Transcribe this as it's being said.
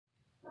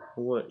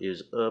What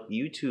is up,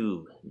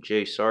 YouTube?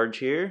 J.Sarge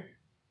here.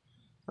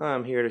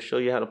 I'm here to show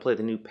you how to play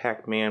the new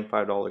Pac-Man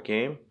 $5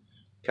 game,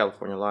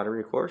 California Lottery,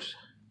 of course.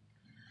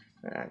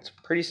 It's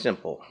pretty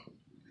simple.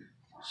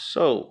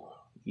 So,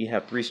 you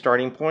have 3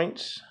 starting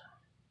points,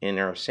 and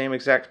there are the same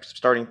exact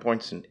starting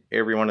points in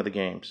every one of the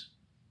games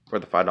for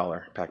the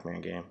 $5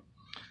 Pac-Man game.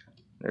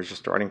 There's your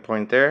starting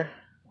point there,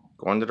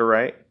 going to the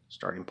right,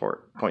 starting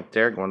point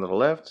there, going to the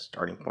left,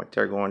 starting point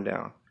there, going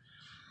down.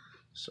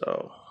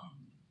 So,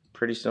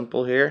 pretty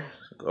simple here.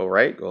 Go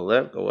right, go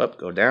left, go up,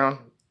 go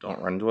down.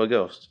 Don't run into a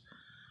ghost.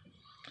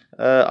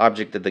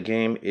 Object of the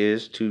game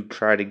is to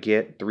try to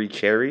get 3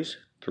 cherries,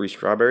 3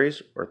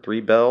 strawberries, or 3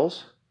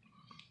 bells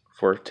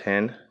for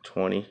 $10,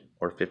 $20,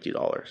 or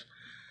 $50.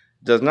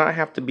 Does not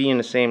have to be in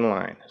the same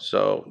line.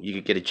 So you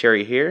could get a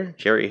cherry here,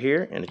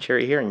 and a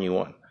cherry here, and you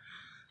won.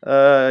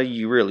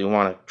 You really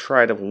want to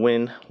try to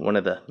win one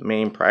of the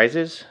main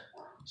prizes.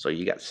 So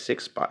you got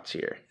 6 spots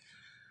here.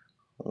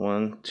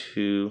 1,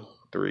 2,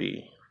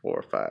 3,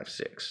 4, 5,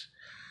 6.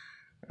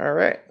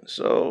 Alright,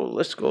 so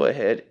let's go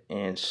ahead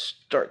and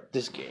start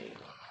this game.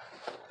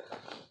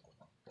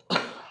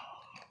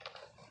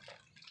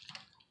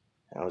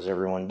 How's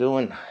everyone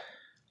doing?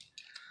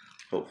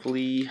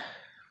 Hopefully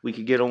we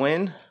could get a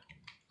win.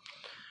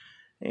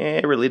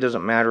 It really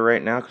doesn't matter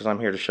right now because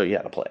I'm here to show you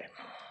how to play.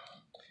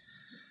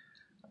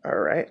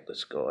 Alright,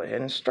 let's go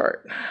ahead and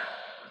start.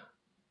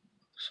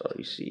 So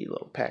you see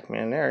little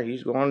Pac-Man there,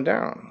 he's going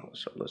down.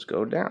 So let's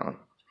go down.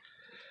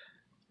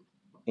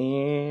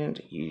 And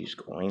he's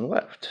going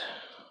left.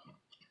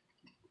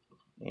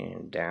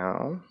 And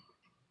down.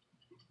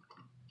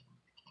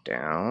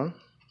 Down.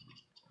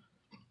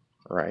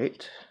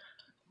 Right.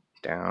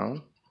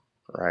 Down.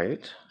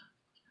 Right.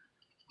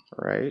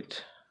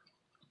 Right.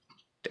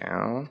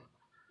 Down.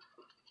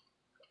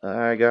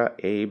 I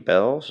got a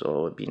bell, so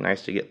it would be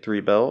nice to get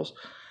 3 bells.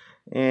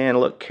 And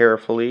look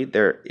carefully,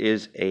 there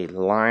is a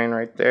line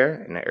right there,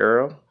 an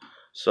arrow.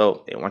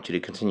 So I want you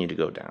to continue to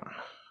go down.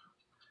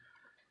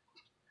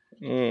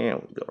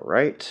 And we go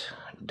right,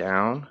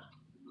 down,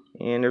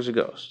 and there's a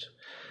ghost.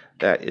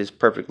 That is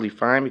perfectly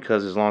fine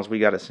because as long as we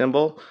got a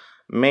symbol,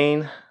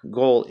 main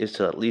goal is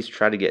to at least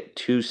try to get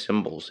 2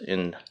 symbols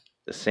in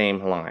the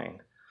same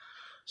line.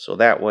 So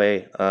that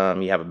way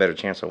you have a better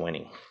chance of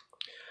winning.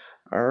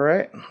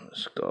 Alright,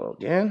 let's go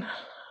again.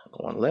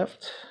 Going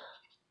left,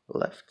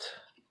 left,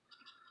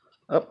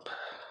 up,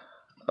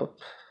 up,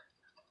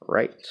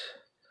 right,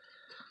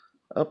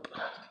 up,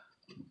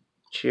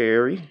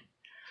 cherry,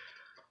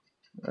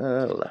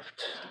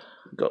 left,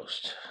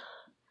 ghost.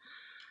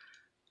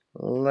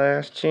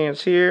 Last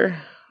chance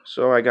here.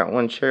 So I got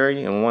 1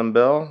 cherry and 1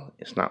 bell.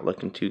 It's not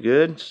looking too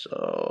good,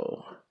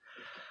 so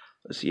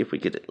let's see if we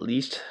could at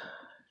least...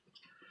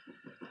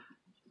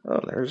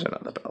 Oh, there's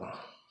another bell.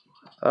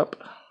 Up,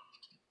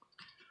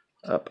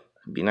 up.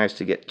 It'd be nice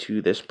to get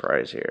to this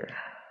prize here.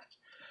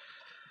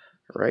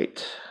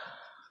 Right,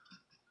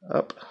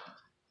 up,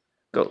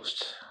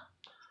 ghost.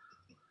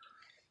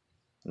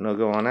 No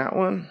go on that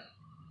one.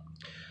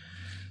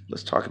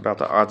 Let's talk about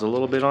the odds a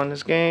little bit on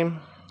this game.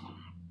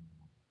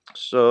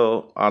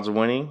 So odds of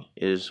winning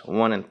is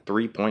 1 in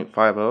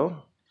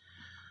 3.50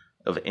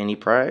 of any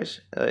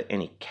prize.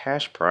 Any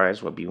cash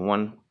prize would be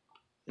 1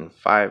 in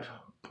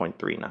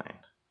 5.39.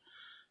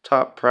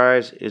 Top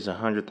prize is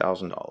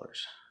 $100,000.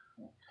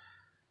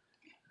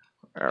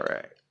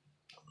 Alright,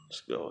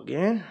 let's go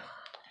again.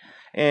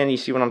 And you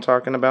see what I'm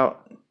talking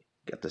about?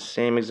 Got the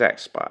same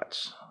exact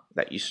spots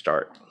that you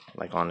start,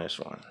 like on this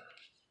one.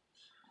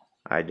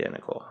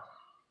 Identical.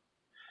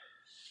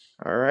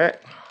 Alright.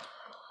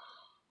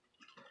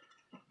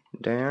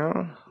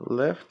 Down,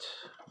 left,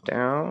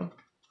 down.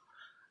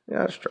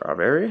 Got a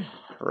strawberry.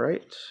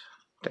 Right,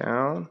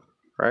 down,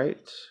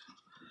 right,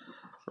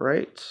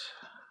 right,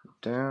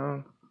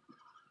 down,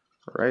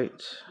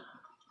 right.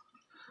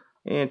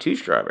 And 2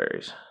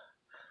 strawberries,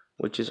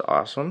 which is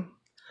awesome.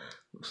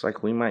 Looks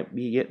like we might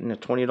be getting a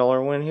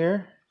 $20 win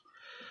here.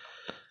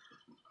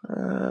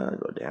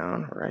 Go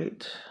down,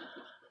 right,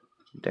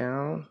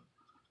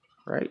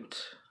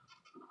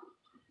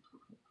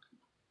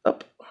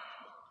 up,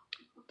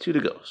 to the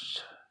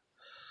ghost.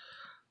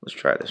 Let's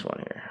try this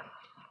one here.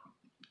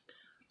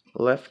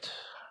 Left,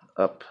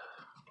 up,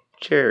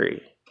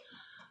 cherry.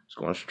 It's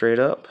going straight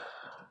up,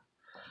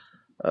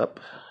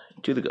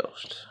 to the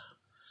ghost.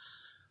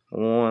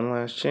 1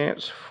 last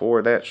chance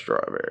for that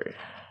strawberry.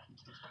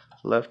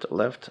 Left,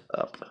 left,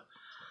 up,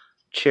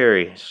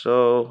 cherry.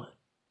 So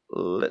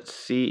let's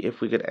see if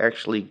we could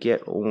actually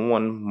get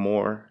 1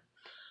 more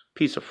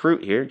piece of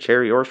fruit here.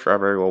 Cherry or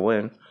strawberry will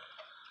win.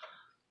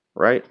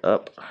 Right,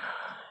 up,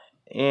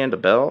 and a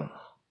bell.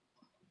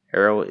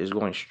 Arrow is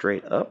going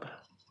straight up,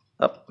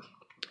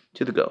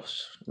 to the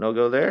ghost. No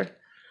go there.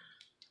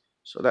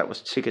 So that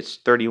was tickets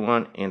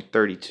 31 and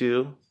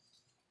 32.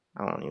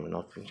 I don't even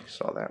know if you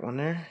saw that one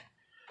there.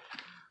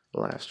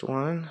 Last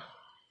one.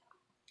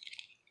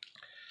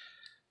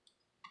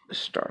 Let's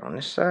start on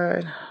this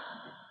side.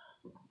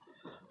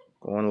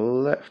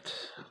 Going left,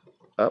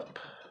 up,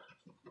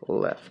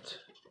 left,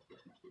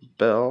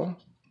 bell,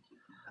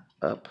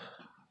 up,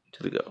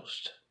 to the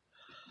ghost.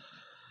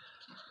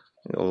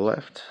 Go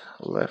left,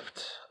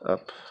 left,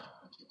 up,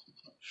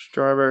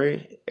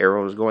 strawberry,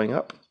 arrows going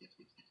up,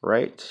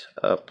 right,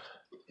 up,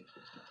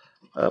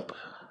 up,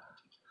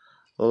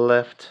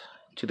 left,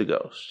 to the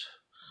ghost.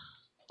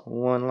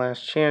 One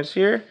last chance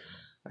here.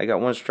 I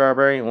got one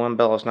strawberry, one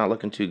bell is not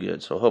looking too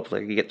good, so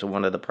hopefully I can get to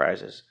one of the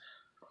prizes.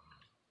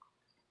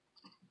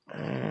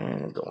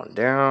 And going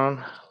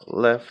down,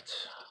 left,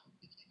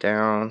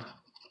 down,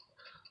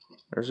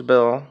 there's a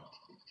bell,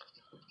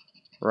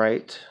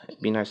 right,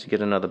 it'd be nice to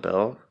get another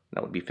bell,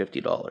 that would be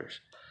 $50.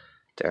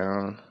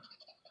 Down,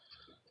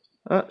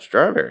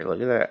 strawberry,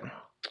 look at that.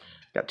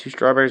 Got 2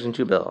 strawberries and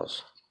 2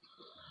 bells.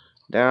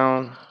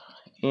 Down,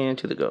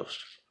 into the ghost.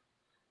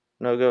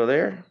 No go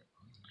there.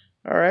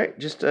 Alright,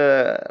 just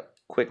a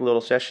quick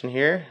little session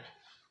here.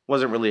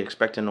 Wasn't really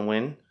expecting to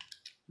win.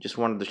 Just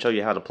wanted to show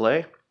you how to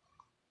play.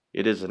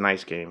 It is a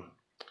nice game.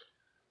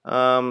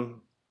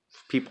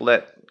 People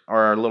that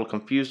are a little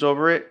confused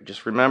over it,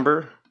 just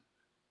remember,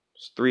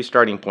 3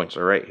 starting points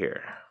are right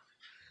here.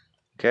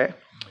 Okay?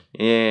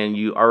 And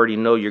you already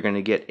know you're going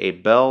to get a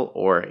bell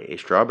or a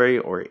strawberry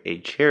or a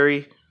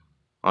cherry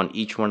on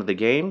each one of the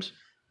games.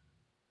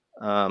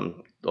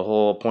 The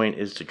whole point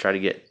is to try to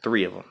get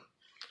 3 of them.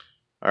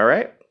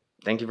 Alright,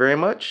 thank you very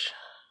much.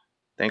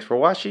 Thanks for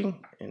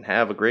watching and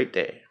have a great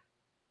day.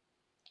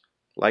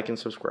 Like and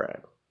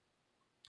subscribe.